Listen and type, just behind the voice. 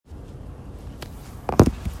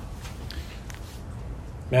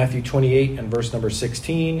Matthew 28 and verse number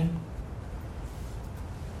 16.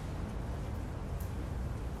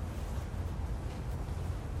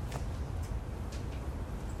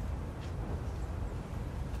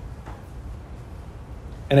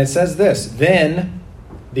 And it says this, "Then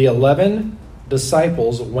the 11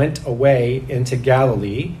 disciples went away into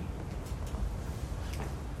Galilee,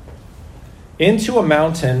 into a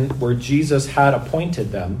mountain where Jesus had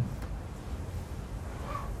appointed them.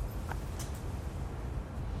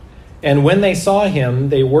 And when they saw him,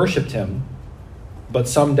 they worshipped him, but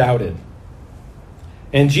some doubted.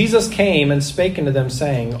 And Jesus came and spake unto them,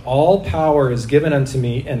 saying, All power is given unto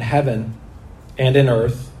me in heaven and in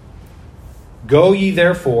earth. Go ye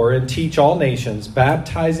therefore and teach all nations,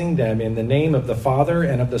 baptizing them in the name of the Father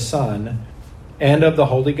and of the Son and of the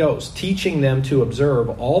Holy Ghost, teaching them to observe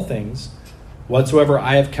all things whatsoever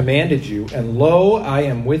I have commanded you. And lo, I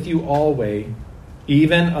am with you always,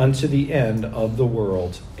 even unto the end of the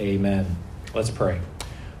world. Amen." Let's pray.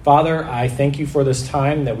 Father, I thank you for this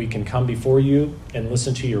time that we can come before you and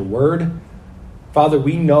listen to your word. Father,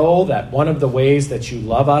 we know that one of the ways that you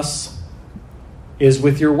love us is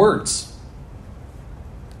with your words.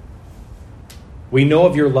 We know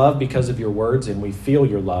of your love because of your words, and we feel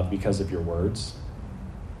your love because of your words.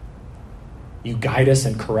 You guide us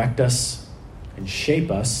and correct us and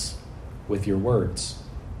shape us with your words.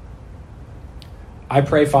 I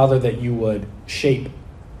pray, Father, that you would shape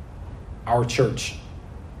our church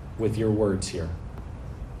with your words here.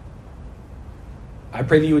 I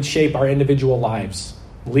pray that you would shape our individual lives.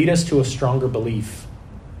 Lead us to a stronger belief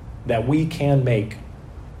that we can make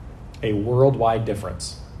a worldwide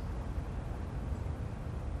difference.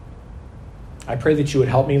 I pray that you would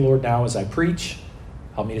help me, Lord, now as I preach.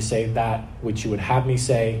 Help me to say that which you would have me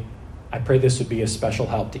say. I pray this would be a special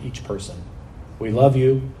help to each person. We love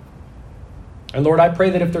you. And Lord, I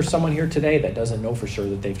pray that if there's someone here today that doesn't know for sure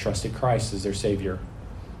that they've trusted Christ as their Savior,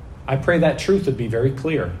 I pray that truth would be very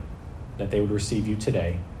clear, that they would receive you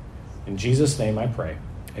today. In Jesus' name I pray.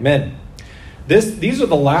 Amen. These are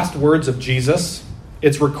the last words of Jesus.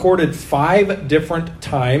 It's recorded 5 different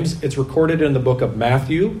times. It's recorded in the book of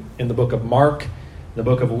Matthew, in the book of Mark, in the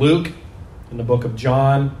book of Luke, in the book of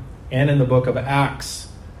John, and in the book of Acts.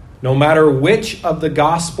 No matter which of the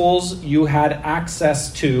Gospels you had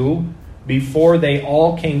access to before they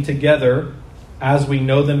all came together as we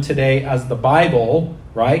know them today as the Bible,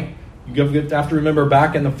 right? You have to remember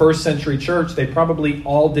back in the first century church, they probably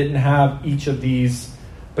all didn't have each of these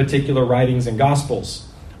particular writings and Gospels.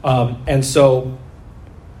 And so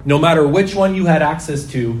no matter which one you had access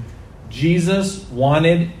to, Jesus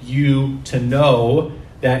wanted you to know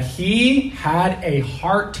that he had a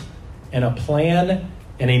heart and a plan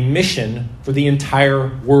and a mission for the entire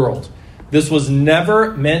world. This was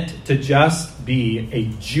never meant to just be a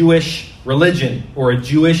Jewish religion or a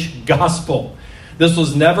Jewish gospel. This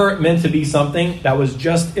was never meant to be something that was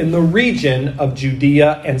just in the region of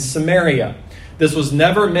Judea and Samaria. This was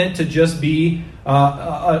never meant to just be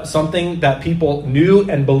something that people knew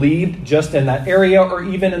and believed just in that area or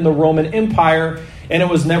even in the Roman Empire, and it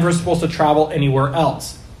was never supposed to travel anywhere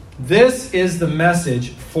else. This is the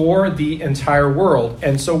message for the entire world.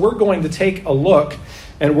 And so we're going to take a look,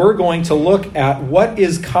 and we're going to look at what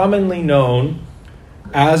is commonly known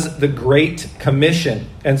as the Great Commission.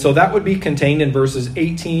 And so that would be contained in verses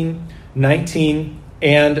 18, 19,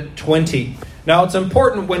 and 20. Now, it's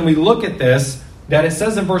important when we look at this that it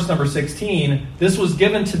says in verse number 16, this was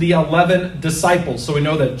given to the 11 disciples. So we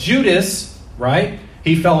know that Judas, right,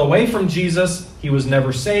 he fell away from Jesus. He was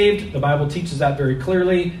never saved. The Bible teaches that very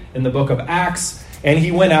clearly in the book of Acts. And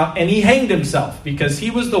he went out and he hanged himself because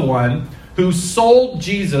he was the one who sold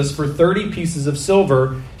Jesus for 30 pieces of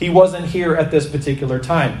silver. He wasn't here at this particular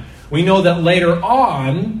time. We know that later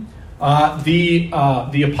on, the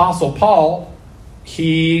Apostle Paul,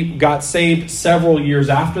 he got saved several years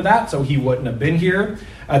after that, so he wouldn't have been here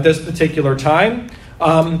at this particular time.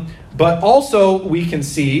 But also we can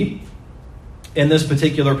see in this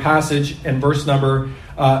particular passage in verse number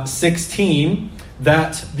 16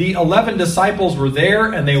 that the 11 disciples were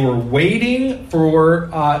there and they were waiting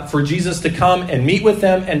for Jesus to come and meet with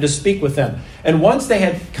them and to speak with them. And once they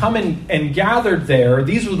had come and gathered there,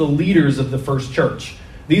 these were the leaders of the first church.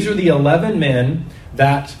 These are the 11 men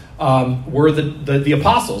that were the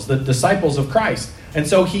apostles, the disciples of Christ. And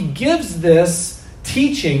so he gives this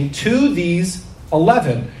teaching to these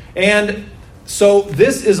 11. And so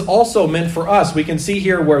this is also meant for us. We can see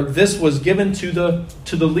here where this was given to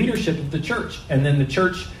the leadership of the church. And then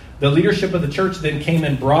the leadership of the church then came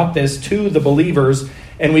and brought this to the believers.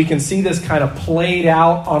 And we can see this kind of played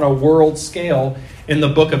out on a world scale in the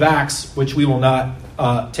book of Acts, which we will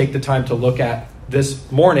not take the time to look at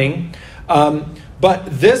this morning. But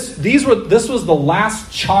this was the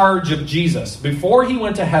last charge of Jesus. Before he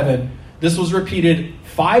went to heaven, this was repeated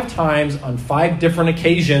 5 times on 5 different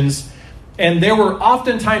occasions. And there were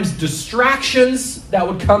oftentimes distractions that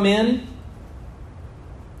would come in.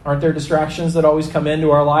 Aren't there distractions that always come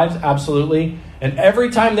into our lives? Absolutely. And every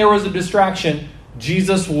time there was a distraction,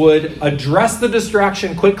 Jesus would address the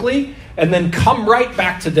distraction quickly and then come right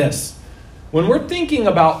back to this. When we're thinking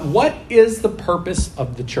about what is the purpose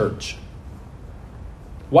of the church,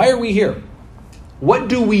 why are we here? What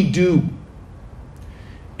do we do?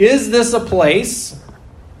 Is this a place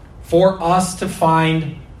for us to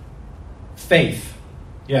find faith?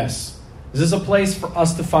 Yes. Is this a place for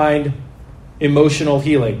us to find emotional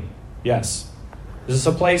healing? Yes. Is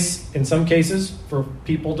this a place, in some cases, for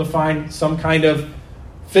people to find some kind of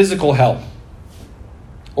physical help,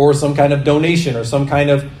 or some kind of donation, or some kind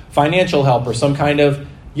of financial help, or some kind of,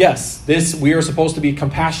 yes, we are supposed to be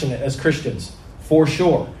compassionate as Christians, for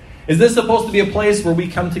sure. Is this supposed to be a place where we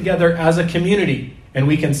come together as a community and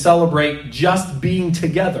we can celebrate just being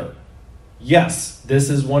together? Yes, this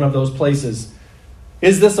is one of those places.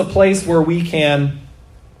 Is this a place where we can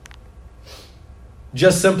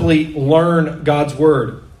just simply learn God's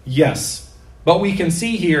word? Yes. But we can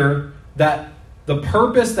see here that the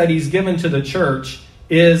purpose that he's given to the church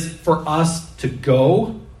is for us to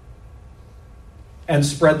go and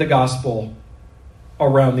spread the gospel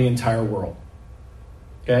around the entire world.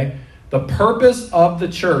 Okay? The purpose of the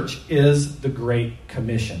church is the Great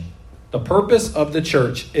Commission. The purpose of the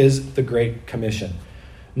church is the Great Commission.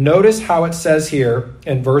 Notice how it says here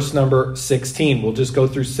in verse number 16. We'll just go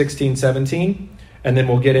through 16, 17, and then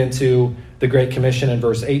we'll get into the Great Commission in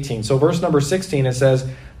verse 18. So verse number 16, it says,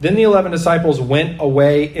 "Then the 11 disciples went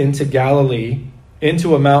away into Galilee,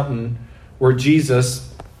 into a mountain where Jesus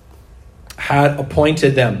had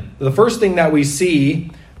appointed them." The first thing that we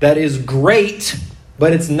see that is great,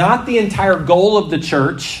 but it's not the entire goal of the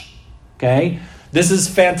church, okay? This is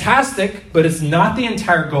fantastic, but it's not the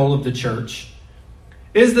entire goal of the church,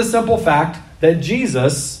 is the simple fact that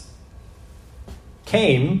Jesus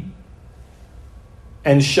came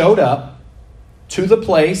and showed up to the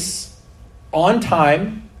place on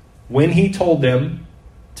time when he told them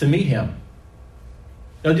to meet him.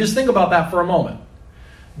 Now just think about that for a moment.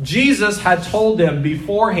 Jesus had told them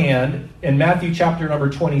beforehand in Matthew chapter number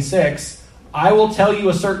 26, "I will tell you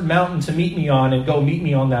a certain mountain to meet me on, and go meet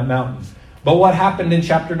me on that mountain." But what happened in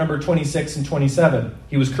chapter number 26 and 27?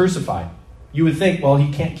 He was crucified. You would think, well,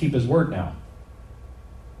 he can't keep his word now.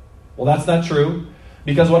 Well, that's not true,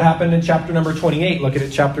 because what happened in chapter number 28? Look at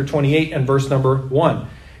it, chapter 28 and verse number 1.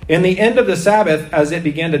 "In the end of the Sabbath, as it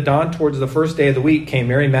began to dawn towards the first day of the week, came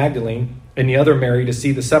Mary Magdalene and the other Mary to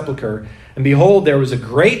see the sepulchre. And behold, there was a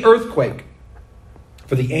great earthquake.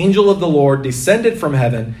 For the angel of the Lord descended from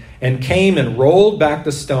heaven and came and rolled back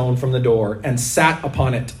the stone from the door and sat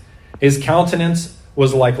upon it. His countenance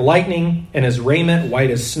was like lightning, and his raiment white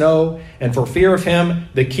as snow. And for fear of him,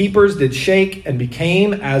 the keepers did shake and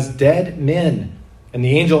became as dead men. And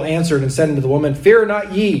the angel answered and said unto the woman, Fear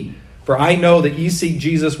not ye, for I know that ye seek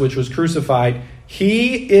Jesus which was crucified.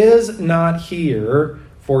 He is not here,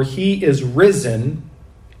 for he is risen,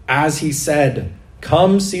 as he said.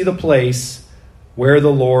 Come see the place where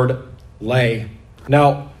the Lord lay."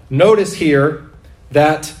 Now, notice here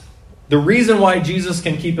that the reason why Jesus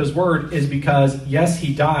can keep his word is because, yes,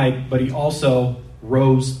 he died, but he also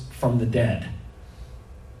rose from the dead.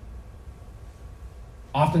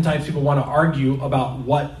 Oftentimes people want to argue about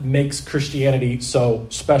what makes Christianity so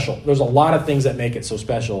special. There's a lot of things that make it so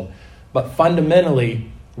special. But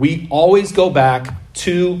fundamentally, we always go back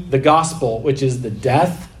to the gospel, which is the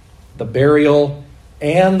death, the burial,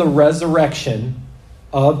 and the resurrection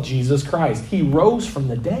of Jesus Christ. He rose from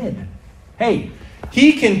the dead. Hey,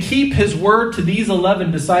 he can keep his word to these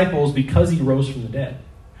 11 disciples because he rose from the dead.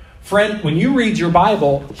 Friend, when you read your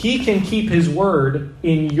Bible, he can keep his word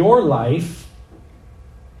in your life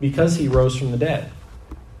because he rose from the dead.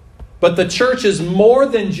 But the church is more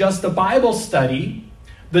than just a Bible study.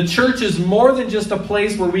 The church is more than just a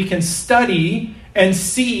place where we can study and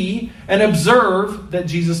see and observe that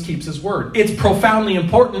Jesus keeps his word. It's profoundly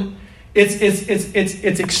important. It's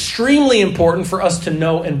extremely important for us to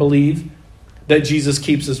know and believe that Jesus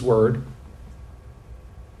keeps his word.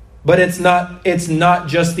 But it's not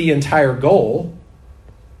just the entire goal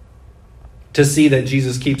to see that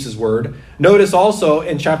Jesus keeps his word. Notice also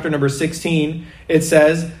in chapter number 16, it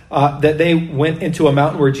says that they went into a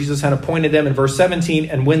mountain where Jesus had appointed them in verse 17.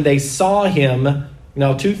 And when they saw him,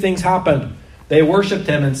 now two things happened. They worshiped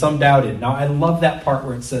him and some doubted. Now I love that part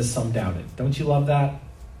where it says some doubted. Don't you love that?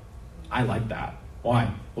 I like that.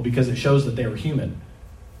 Why? Well, because it shows that they were human.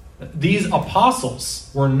 These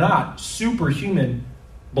apostles were not superhuman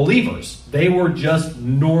believers. They were just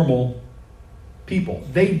normal people.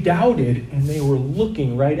 They doubted, and they were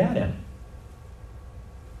looking right at him.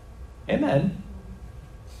 Amen.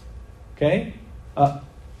 Okay?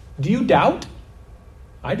 Do you doubt?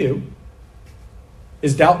 I do.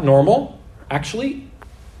 Is doubt normal? Actually,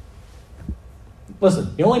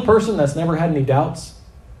 listen, the only person that's never had any doubts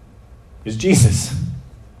is Jesus.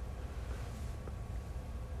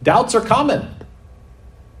 Doubts are common.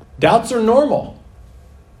 Doubts are normal.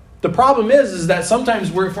 The problem is that sometimes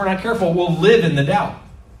if we're not careful, we'll live in the doubt.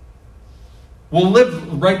 We'll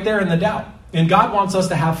live right there in the doubt. And God wants us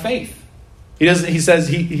to have faith. He says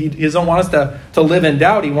he doesn't want us to live in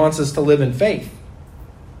doubt. He wants us to live in faith.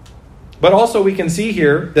 But also we can see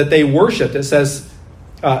here that they worshipped. It says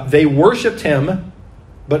they worshipped him,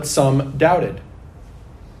 but some doubted.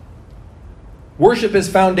 Worship is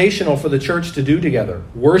foundational for the church to do together.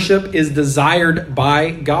 Worship is desired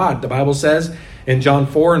by God. The Bible says in John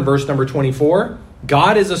 4 and verse number 24,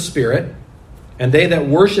 God is a spirit, and they that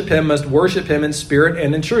worship him must worship him in spirit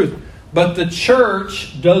and in truth. But the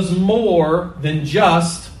church does more than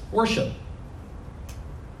just worship.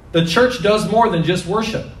 The church does more than just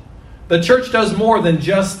worship. The church does more than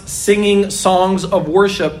just singing songs of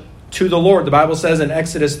worship to the Lord. The Bible says in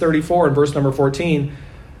Exodus 34 and verse number 14,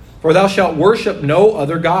 for thou shalt worship no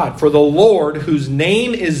other God, for the Lord, whose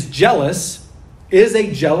name is jealous, is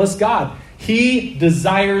a jealous God. He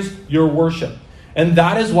desires your worship. And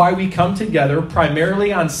that is why we come together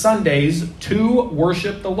primarily on Sundays to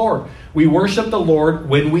worship the Lord. We worship the Lord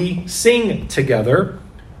when we sing together.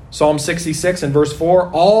 Psalm 66 and verse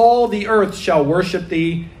 4, all the earth shall worship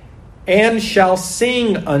thee and shall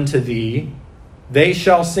sing unto thee. They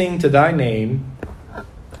shall sing to thy name,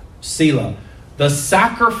 Selah. The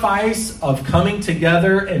sacrifice of coming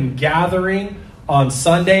together and gathering on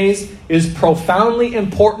Sundays is profoundly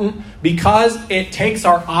important because it takes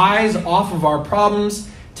our eyes off of our problems,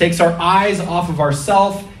 takes our eyes off of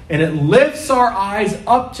ourselves, and it lifts our eyes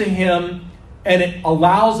up to him, and it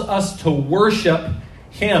allows us to worship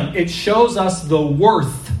him. It shows us the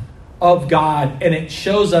worth of God, and it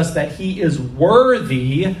shows us that he is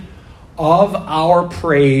worthy of our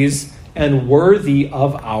praise and worthy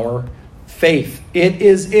of our faith. It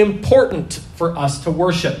is important for us to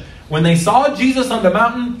worship. When they saw Jesus on the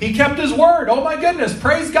mountain, he kept his word. Oh my goodness,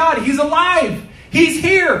 praise God. He's alive. He's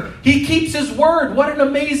here. He keeps his word. What an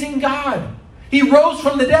amazing God. He rose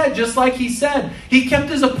from the dead just like he said. He kept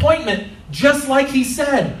his appointment just like he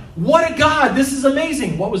said. What a God. This is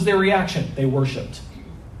amazing. What was their reaction? They worshiped.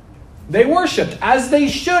 They worshiped as they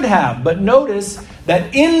should have. But notice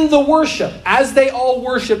that in the worship, as they all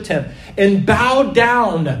worshiped him and bowed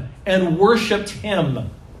down and worshiped him.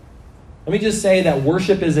 Let me just say that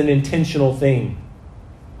worship is an intentional thing.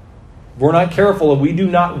 If we're not careful, if we do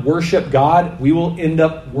not worship God, we will end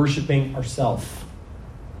up worshiping ourselves.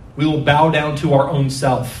 We will bow down to our own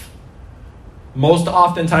self. Most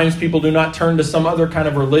oftentimes people do not turn to some other kind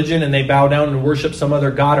of religion and they bow down and worship some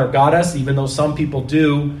other god or goddess, even though some people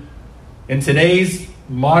do. In today's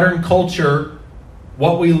modern culture,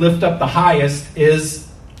 what we lift up the highest is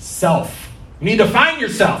self. You need to find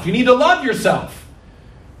yourself. You need to love yourself.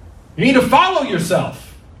 You need to follow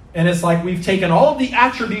yourself. And it's like we've taken all of the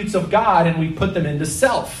attributes of God and we put them into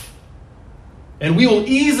self. And we will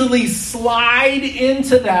easily slide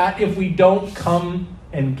into that if we don't come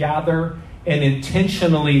and gather and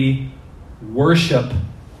intentionally worship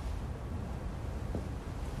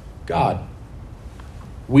God.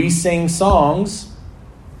 We sing songs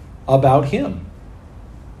about him.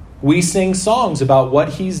 We sing songs about what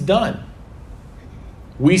he's done.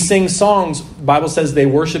 We sing songs, the Bible says they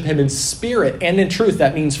worship him in spirit and in truth.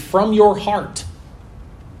 That means from your heart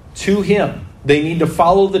to him. They need to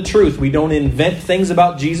follow the truth. We don't invent things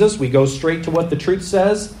about Jesus. We go straight to what the truth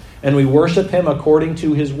says, and we worship him according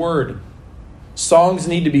to his word. Songs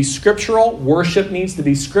need to be scriptural. Worship needs to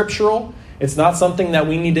be scriptural. It's not something that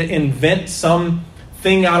we need to invent some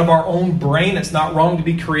thing out of our own brain. It's not wrong to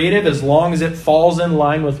be creative as long as it falls in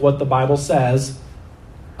line with what the Bible says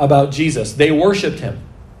about Jesus. They worshiped him.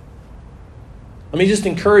 Let me just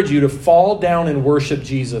encourage you to fall down and worship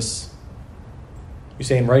Jesus. You're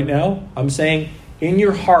saying right now? I'm saying in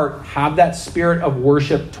your heart, have that spirit of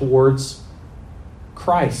worship towards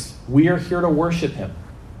Christ. We are here to worship him.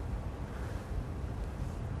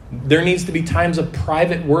 There needs to be times of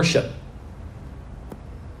private worship.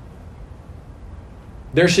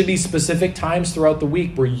 There should be specific times throughout the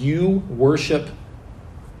week where you worship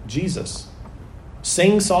Jesus.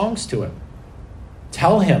 Sing songs to him.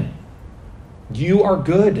 Tell him, you are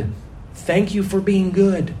good. Thank you for being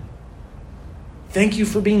good. Thank you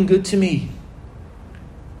for being good to me.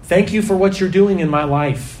 Thank you for what you're doing in my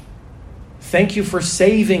life. Thank you for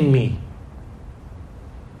saving me.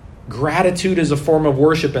 Gratitude is a form of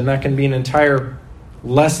worship, and that can be an entire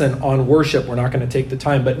lesson on worship. We're not going to take the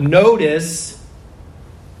time. But notice,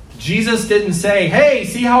 Jesus didn't say, hey,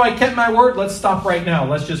 see how I kept my word? Let's stop right now.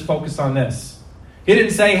 Let's just focus on this. He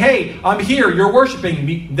didn't say, hey, I'm here. You're worshiping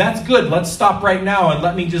me. That's good. Let's stop right now and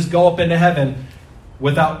let me just go up into heaven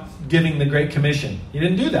without giving the Great Commission. He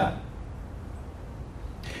didn't do that.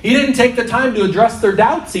 He didn't take the time to address their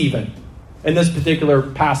doubts even in this particular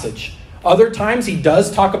passage. Other times he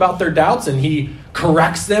does talk about their doubts and he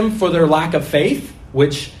corrects them for their lack of faith,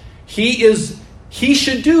 which he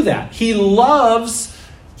should do that. He loves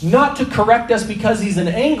not to correct us because he's an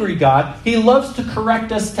angry God. He loves to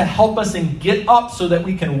correct us to help us and get up so that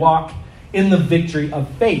we can walk in the victory of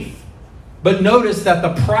faith. But notice that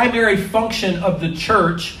the primary function of the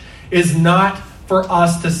church is not for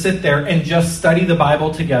us to sit there and just study the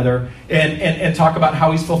Bible together and talk about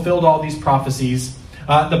how he's fulfilled all these prophecies.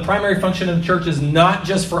 The primary function of the church is not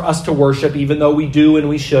just for us to worship, even though we do and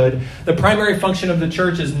we should. The primary function of the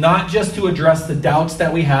church is not just to address the doubts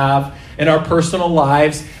that we have in our personal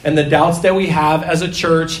lives and the doubts that we have as a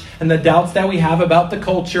church and the doubts that we have about the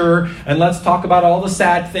culture. And let's talk about all the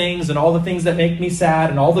sad things and all the things that make me sad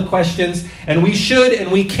and all the questions. And we should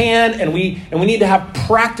and we can and we need to have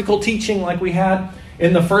practical teaching like we had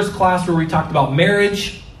in the first class where we talked about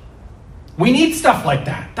marriage. We need stuff like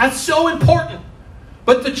that. That's so important.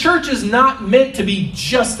 But the church is not meant to be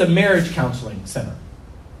just a marriage counseling center.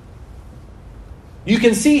 You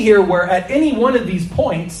can see here where at any one of these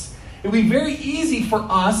points, it would be very easy for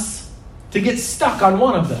us to get stuck on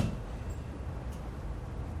one of them.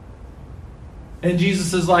 And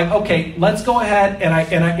Jesus is like, okay, let's go ahead.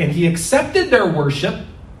 And he accepted their worship.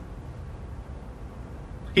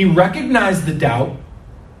 He recognized the doubt.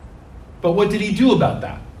 But what did he do about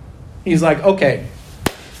that? He's like, okay,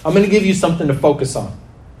 I'm going to give you something to focus on.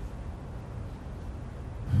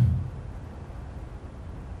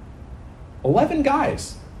 $11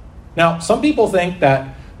 guys. Now, some people think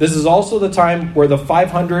that this is also the time where the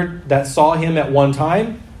 500 that saw him at one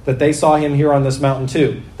time, that they saw him here on this mountain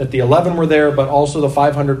too. That the 11 were there, but also the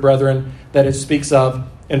 500 brethren that it speaks of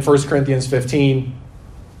in 1 Corinthians 15,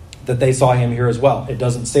 that they saw him here as well. It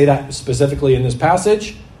doesn't say that specifically in this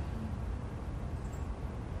passage,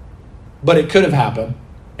 but it could have happened.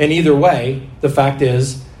 And either way, the fact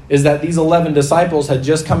is that these 11 disciples had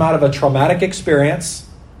just come out of a traumatic experience.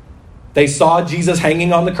 They saw Jesus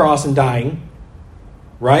hanging on the cross and dying,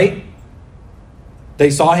 right? They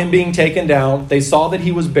saw him being taken down. They saw that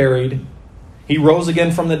he was buried. He rose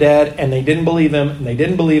again from the dead, and they didn't believe him, and they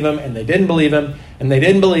didn't believe him, and they didn't believe him, and they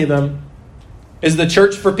didn't believe him. Is the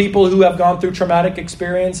church for people who have gone through traumatic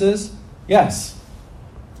experiences? Yes.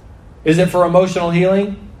 Is it for emotional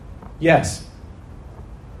healing? Yes.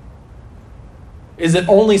 Is it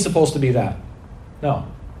only supposed to be that?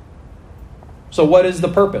 No. So what is the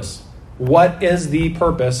purpose? What is the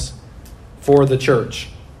purpose for the church?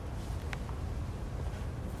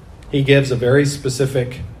 He gives a very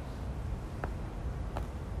specific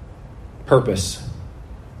purpose.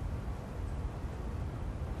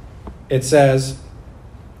 It says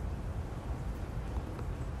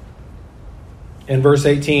in verse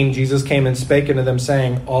 18, Jesus came and spake unto them,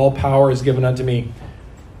 saying, all power is given unto me.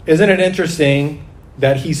 Isn't it interesting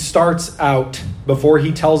that he starts out, before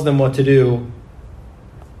he tells them what to do,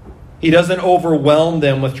 he doesn't overwhelm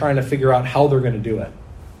them with trying to figure out how they're going to do it.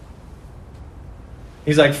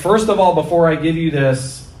 He's like, first of all, before I give you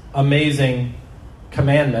this amazing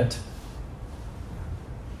commandment,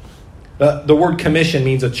 the word commission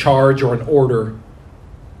means a charge or an order,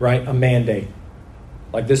 right? A mandate.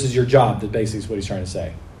 Like this is your job, that basically is what he's trying to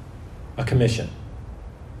say. A commission.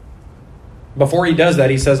 Before he does that,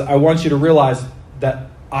 he says, I want you to realize that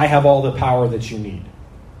I have all the power that you need.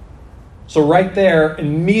 So right there,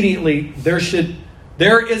 immediately, there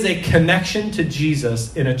is a connection to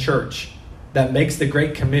Jesus in a church that makes the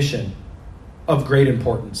Great Commission of great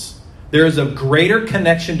importance. There is a greater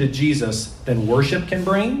connection to Jesus than worship can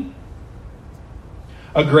bring.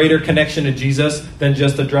 A greater connection to Jesus than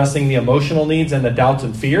just addressing the emotional needs and the doubts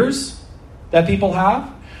and fears that people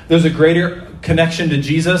have. There's a greater connection to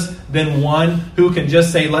Jesus than one who can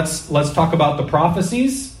just say, let's talk about the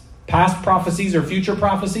prophecies. Past prophecies or future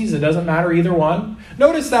prophecies, it doesn't matter either one.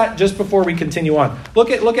 Notice that just before we continue on. Look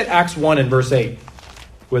at Acts 1 and verse 8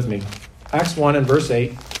 with me. Acts 1 and verse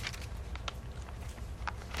 8.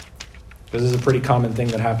 This is a pretty common thing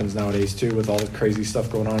that happens nowadays too, with all the crazy stuff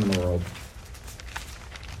going on in the world.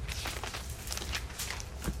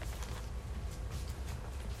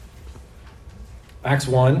 Acts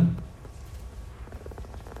 1,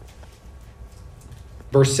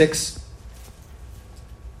 verse 6.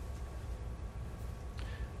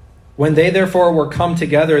 When they therefore were come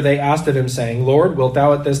together, they asked of him, saying, Lord, wilt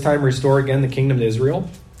thou at this time restore again the kingdom to Israel?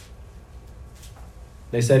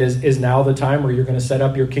 They said, is now the time where you're going to set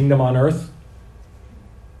up your kingdom on earth?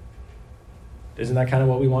 Isn't that kind of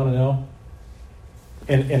what we want to know?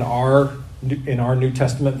 In our New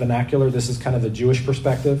Testament vernacular, this is kind of the Jewish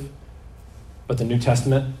perspective. But the New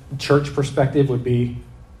Testament church perspective would be,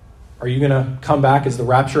 are you going to come back? Is the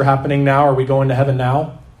rapture happening now? Are we going to heaven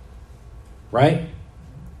now? Right?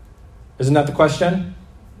 Isn't that the question?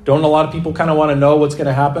 Don't a lot of people kind of want to know what's going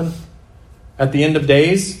to happen at the end of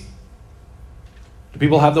days? Do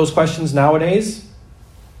people have those questions nowadays?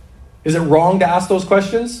 Is it wrong to ask those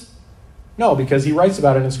questions? No, because he writes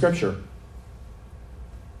about it in Scripture.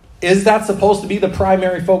 Is that supposed to be the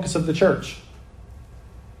primary focus of the church?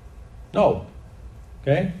 No.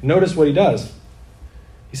 Okay? Notice what he does.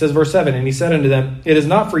 He says, verse 7, and he said unto them, It is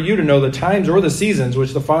not for you to know the times or the seasons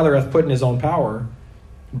which the Father hath put in his own power,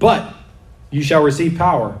 but you shall receive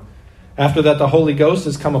power after that the Holy Ghost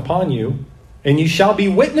is come upon you, and you shall be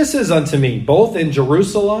witnesses unto me, both in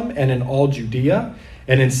Jerusalem and in all Judea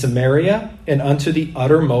and in Samaria and unto the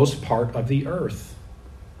uttermost part of the earth.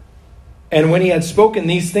 And when he had spoken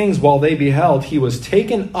these things while they beheld, he was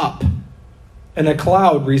taken up, and a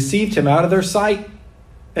cloud received him out of their sight.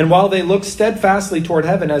 And while they looked steadfastly toward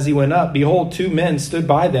heaven as he went up, behold, two men stood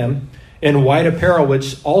by them in white apparel,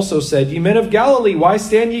 which also said, Ye men of Galilee, why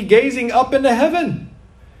stand ye gazing up into heaven?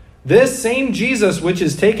 This same Jesus which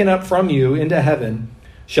is taken up from you into heaven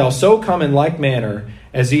shall so come in like manner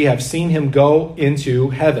as ye have seen him go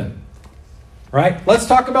into heaven. Right? Let's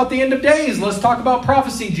talk about the end of days. Let's talk about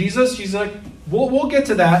prophecy, Jesus. She's like, we'll get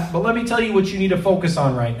to that, but let me tell you what you need to focus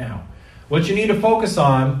on right now. What you need to focus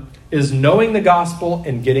on is knowing the gospel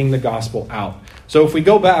and getting the gospel out. So if we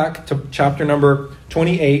go back to chapter number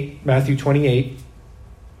 28, Matthew 28,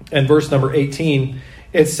 and verse number 18,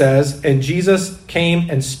 it says, And Jesus came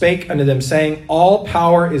and spake unto them, saying, All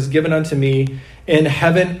power is given unto me in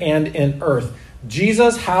heaven and in earth.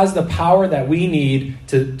 Jesus has the power that we need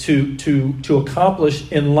to accomplish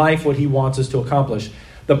in life what he wants us to accomplish.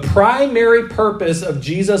 The primary purpose of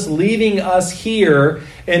Jesus leaving us here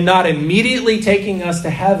and not immediately taking us to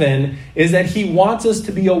heaven is that he wants us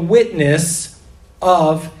to be a witness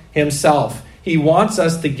of himself. He wants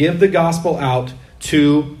us to give the gospel out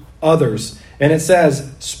to others. And it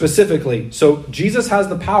says specifically, so Jesus has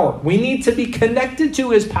the power. We need to be connected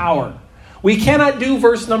to his power. We cannot do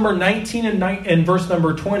verse number 19 and verse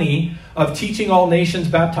number 20 of teaching all nations,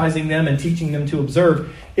 baptizing them, and teaching them to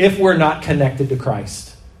observe if we're not connected to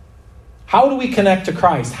Christ. How do we connect to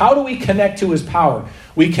Christ? How do we connect to his power?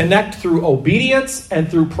 We connect through obedience and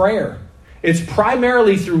through prayer. It's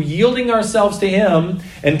primarily through yielding ourselves to him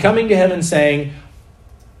and coming to him and saying,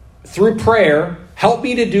 through prayer, help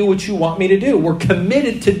me to do what you want me to do. We're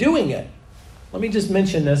committed to doing it. Let me just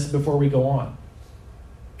mention this before we go on.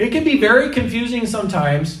 It can be very confusing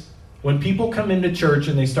sometimes when people come into church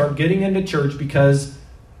and they start getting into church because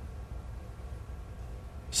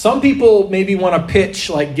some people maybe want to pitch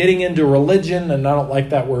like getting into religion, and I don't like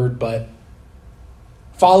that word, but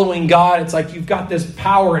following God, it's like you've got this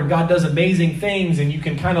power and God does amazing things and you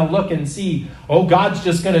can kind of look and see, oh, God's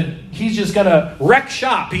just going to wreck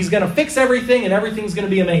shop. He's going to fix everything and everything's going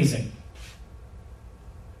to be amazing.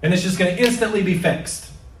 And it's just going to instantly be fixed.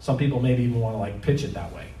 Some people maybe even want to like pitch it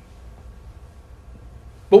that way.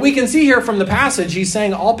 But we can see here from the passage, he's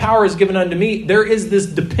saying all power is given unto me. There is this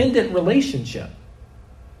dependent relationship.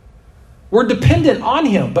 We're dependent on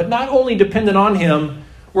him, but not only dependent on him,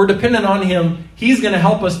 we're dependent on him. He's going to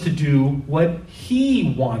help us to do what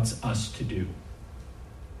he wants us to do.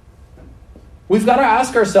 We've got to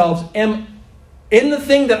ask ourselves, in the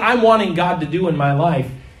thing that I'm wanting God to do in my life,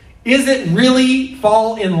 is it really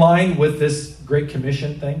fall in line with this Great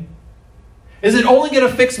Commission thing? Is it only going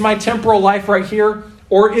to fix my temporal life right here?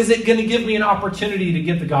 Or is it going to give me an opportunity to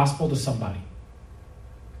get the gospel to somebody?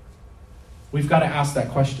 We've got to ask that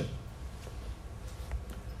question.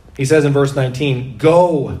 He says in verse 19,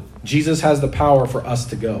 go. Jesus has the power for us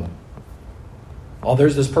to go. Oh,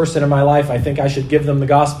 there's this person in my life. I think I should give them the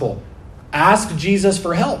gospel. Ask Jesus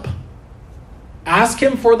for help. Ask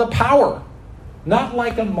him for the power. Not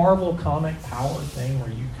like a Marvel comic power thing where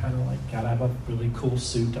you kind of like got to have a really cool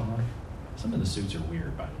suit on. Some of the suits are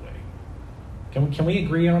weird, by the way. Can we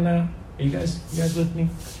agree on that? Are you guys with me?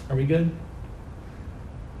 Are we good?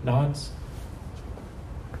 Nods?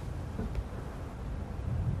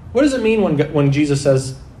 What does it mean when Jesus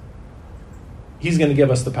says he's going to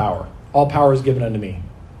give us the power? All power is given unto me.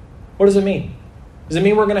 What does it mean? Does it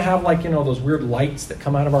mean we're going to have those weird lights that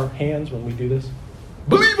come out of our hands when we do this?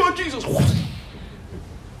 Believe on Jesus. It'd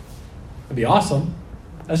be awesome.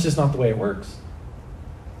 That's just not the way it works.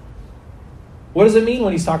 What does it mean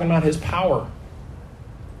when he's talking about his power?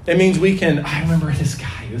 It means we can, I remember this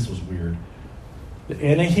guy, this was weird.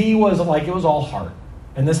 And he was it was all heart.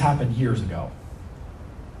 And this happened years ago.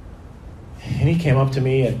 And he came up to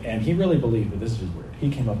me, and he really believed, but this is just weird. He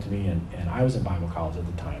came up to me, and I was in Bible college at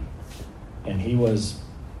the time. And he was,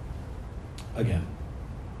 again,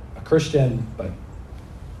 a Christian, but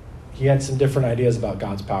he had some different ideas about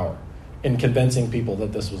God's power in convincing people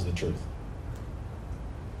that this was the truth.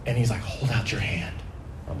 And he's like, hold out your hand.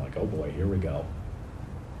 I'm like, oh boy, here we go.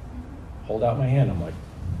 Hold out my hand. I'm like,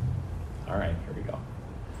 all right, here we go.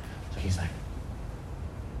 So he's like,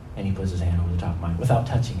 and he puts his hand over the top of mine without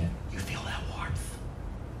touching it. You feel that warmth?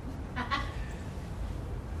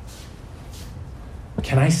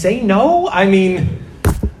 Can I say no? I mean,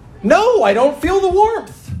 no, I don't feel the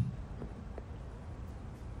warmth.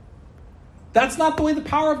 That's not the way the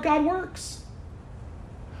power of God works.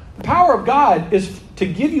 The power of God is to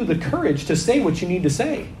give you the courage to say what you need to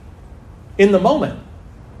say in the moment.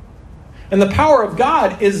 And the power of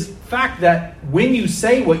God is the fact that when you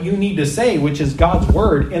say what you need to say, which is God's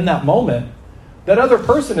word in that moment, that other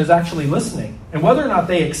person is actually listening. And whether or not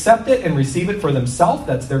they accept it and receive it for themselves,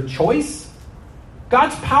 that's their choice.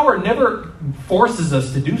 God's power never forces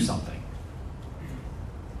us to do something.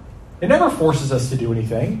 It never forces us to do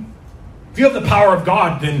anything. If you have the power of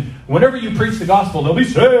God, then whenever you preach the gospel, they'll be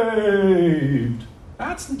saved.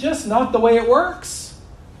 That's just not the way it works.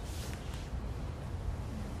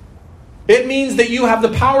 It means that you have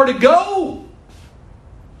the power to go.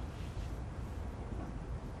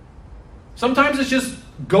 Sometimes it's just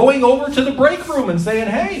going over to the break room and saying,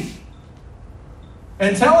 hey,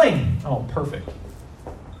 and telling. Oh, perfect.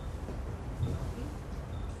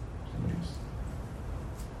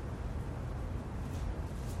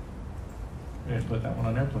 We didn't put that one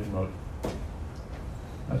on airplane mode.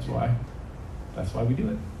 That's why we do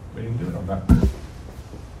it. We didn't do it on that.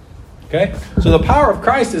 Okay? So the power of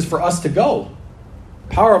Christ is for us to go.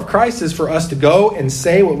 The power of Christ is for us to go and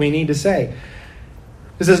say what we need to say.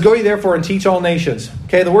 It says, go ye therefore and teach all nations.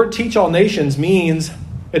 Okay, the word teach all nations means,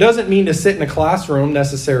 it doesn't mean to sit in a classroom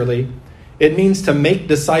necessarily. It means to make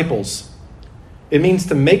disciples. It means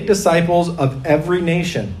to make disciples of every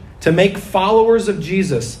nation. To make followers of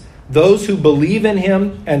Jesus. Those who believe in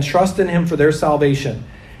him and trust in him for their salvation.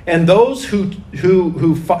 And those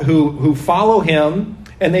who follow him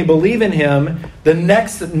and they believe in him, the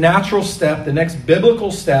next natural step, the next biblical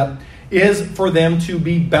step is for them to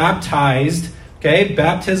be baptized. Okay,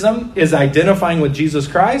 baptism is identifying with Jesus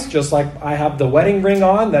Christ, just like I have the wedding ring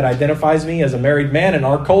on that identifies me as a married man in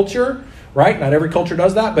our culture, right? Not every culture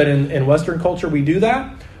does that, but in Western culture we do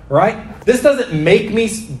that, right? This doesn't make me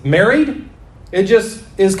married. It just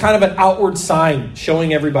is kind of an outward sign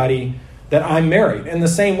showing everybody that I'm married. In the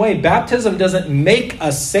same way, baptism doesn't make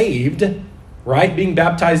us saved, right? Being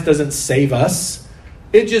baptized doesn't save us.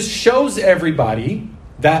 It just shows everybody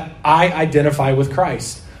that I identify with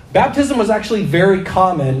Christ. Baptism was actually very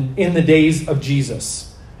common in the days of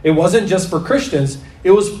Jesus. It wasn't just for Christians.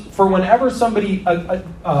 It was for whenever somebody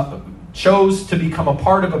chose to become a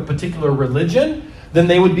part of a particular religion, then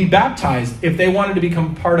they would be baptized. If they wanted to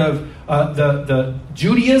become part of the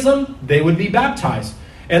Judaism, they would be baptized.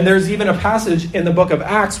 And there's even a passage in the book of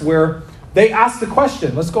Acts where they ask the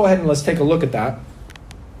question. Let's go ahead and let's take a look at that.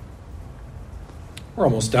 We're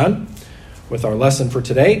almost done with our lesson for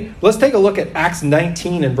today. Let's take a look at Acts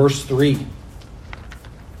 19 and verse 3.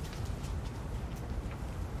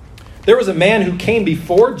 There was a man who came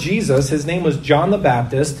before Jesus. His name was John the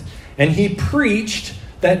Baptist, and he preached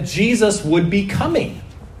that Jesus would be coming.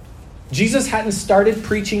 Jesus hadn't started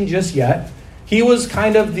preaching just yet. He was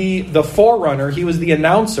kind of the forerunner. He was the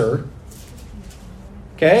announcer.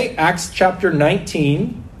 Okay, Acts chapter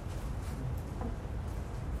 19.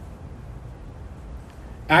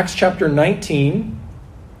 Acts chapter 19.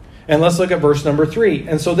 And let's look at verse number 3.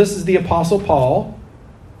 And so this is the Apostle Paul.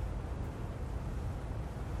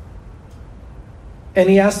 And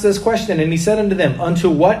he asked this question, and he said unto them, unto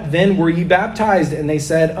what then were ye baptized? And they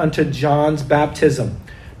said, unto John's baptism.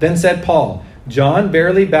 Then said Paul, John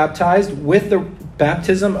barely baptized with the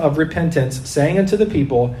baptism of repentance, saying unto the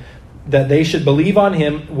people that they should believe on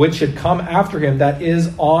him which should come after him, that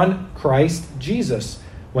is, on Christ Jesus.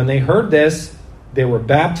 When they heard this, they were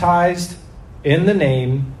baptized in the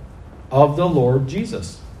name of the Lord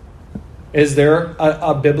Jesus. Is there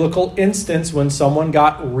a biblical instance when someone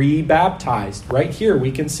got re-baptized? Right here,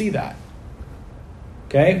 we can see that.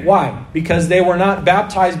 Okay, why? Because they were not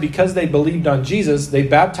baptized because they believed on Jesus. They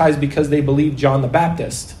baptized because they believed John the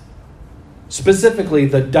Baptist. Specifically,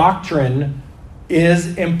 the doctrine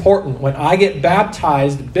is important. When I get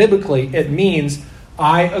baptized biblically, it means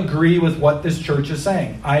I agree with what this church is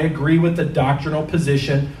saying. I agree with the doctrinal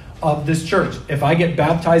position of this church. If I get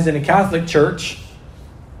baptized in a Catholic church,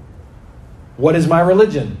 what is my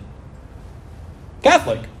religion?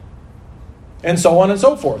 Catholic. And so on and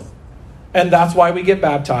so forth. And that's why we get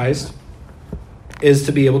baptized, is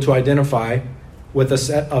to be able to identify with a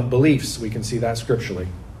set of beliefs. We can see that scripturally.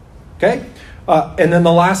 Okay? And then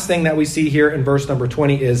the last thing that we see here in verse number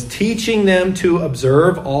 20 is teaching them to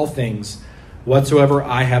observe all things whatsoever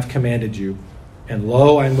I have commanded you. And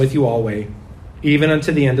lo, I am with you always, even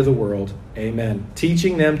unto the end of the world. Amen.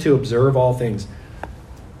 Teaching them to observe all things.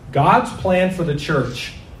 God's plan for the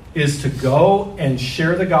church is to go and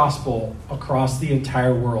share the gospel across the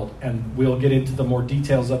entire world. And we'll get into the more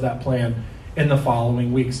details of that plan in the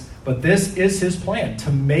following weeks. But this is his plan,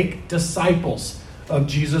 to make disciples of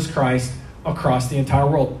Jesus Christ across the entire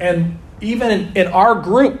world. And even in our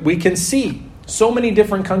group, we can see so many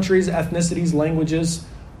different countries, ethnicities, languages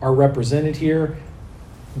are represented here.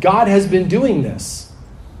 God has been doing this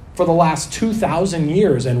for the last 2,000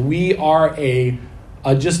 years, and we are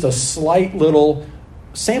just a slight little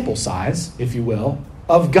sample size, if you will,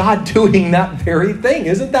 of God doing that very thing.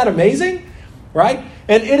 Isn't that amazing? Right?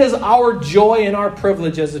 And it is our joy and our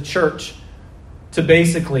privilege as a church to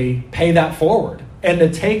basically pay that forward and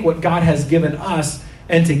to take what God has given us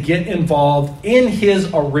and to get involved in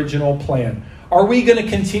his original plan. Are we going to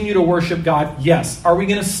continue to worship God? Yes. Are we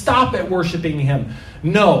going to stop at worshiping him?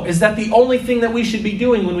 No. Is that the only thing that we should be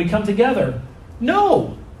doing when we come together?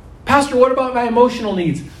 No. Pastor, what about my emotional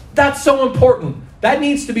needs? That's so important. That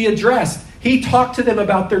needs to be addressed. He talked to them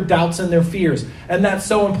about their doubts and their fears, and that's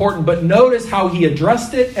so important. But notice how he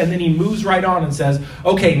addressed it, and then he moves right on and says,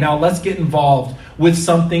 okay, now let's get involved with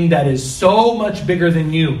something that is so much bigger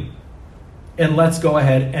than you. And let's go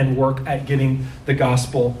ahead and work at getting the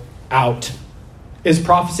gospel out. Is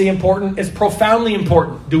prophecy important? It's profoundly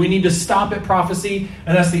important. Do we need to stop at prophecy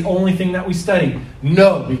and that's the only thing that we study?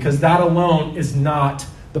 No, because that alone is not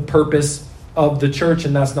the purpose of the church,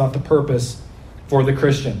 and that's not the purpose for the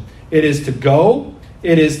Christian. It is to go,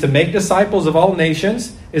 it is to make disciples of all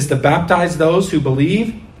nations, is to baptize those who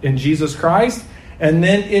believe in Jesus Christ, and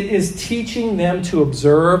then it is teaching them to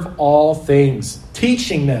observe all things.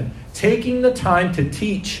 Teaching them, taking the time to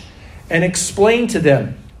teach and explain to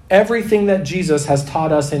them everything that Jesus has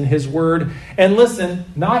taught us in his word. And listen,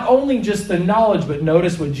 not only just the knowledge, but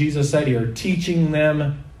notice what Jesus said here, teaching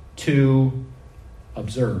them to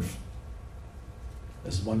observe.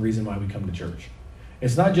 This is one reason why we come to church.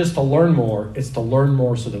 It's not just to learn more, it's to learn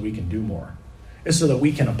more so that we can do more. It's so that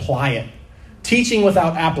we can apply it. Teaching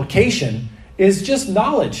without application is just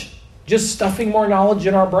knowledge, just stuffing more knowledge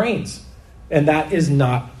in our brains. And that is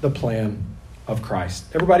not the plan of Christ.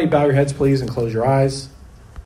 Everybody bow your heads, please, and close your eyes.